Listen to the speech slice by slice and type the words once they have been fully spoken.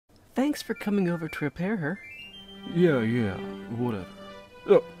Thanks for coming over to repair her. Yeah, whatever.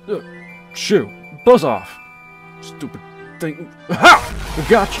 Shoo! Buzz off! Stupid thing. Ha!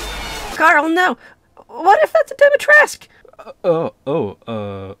 Gotcha! Carl, no! What if that's a Dimitrescu?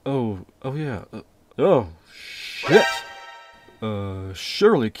 Yeah. Oh, shit!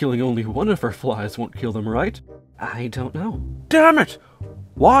 Surely killing only one of her flies won't kill them, right? I don't know. Damn it!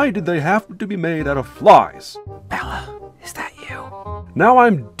 Why did they have to be made out of flies? Bella, is that you? Now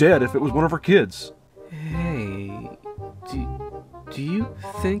I'm dead if it was one of her kids. Hey, do you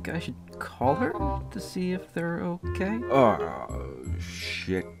think I should call her to see if they're okay?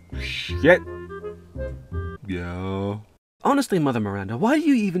 Shit. Yeah. Honestly, Mother Miranda, why do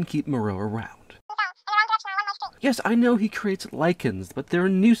you even keep Moreau around? Yes, I know he creates lichens, but they're a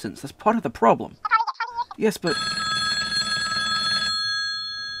nuisance. That's part of the problem. Yes, but...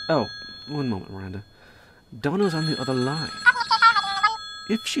 Oh, one moment, Miranda. Donna's on the other line.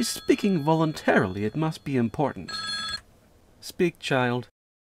 If she's speaking voluntarily, it must be important. Speak, child.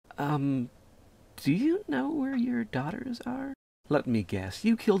 Do you know where your daughters are? Let me guess.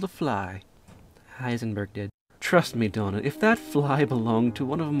 You killed a fly. Heisenberg did. Trust me, Donna, if that fly belonged to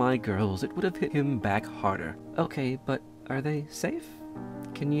one of my girls, it would have hit him back harder. Okay, but are they safe?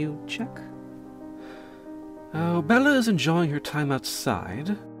 Can you check? Oh, Bella is enjoying her time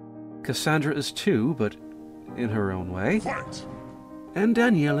outside. Cassandra is too, but in her own way. Fight! And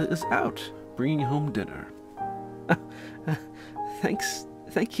Daniela is out, bringing home dinner.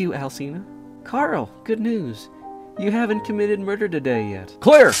 Thank you, Alcina. Carl, good news. You haven't committed murder today yet.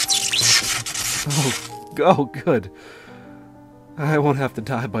 Clear! Oh, good. I won't have to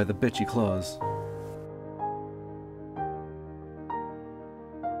die by the bitchy claws.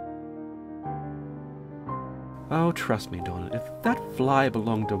 Oh, trust me, Donna, if that fly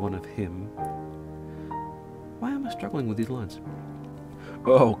belonged to one of him... Why am I struggling with these lines?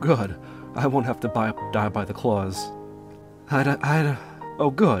 Oh, good. I won't have to die by the claws.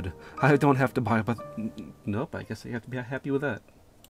 Oh, good. I don't have to buy by... Nope, I guess I have to be happy with that.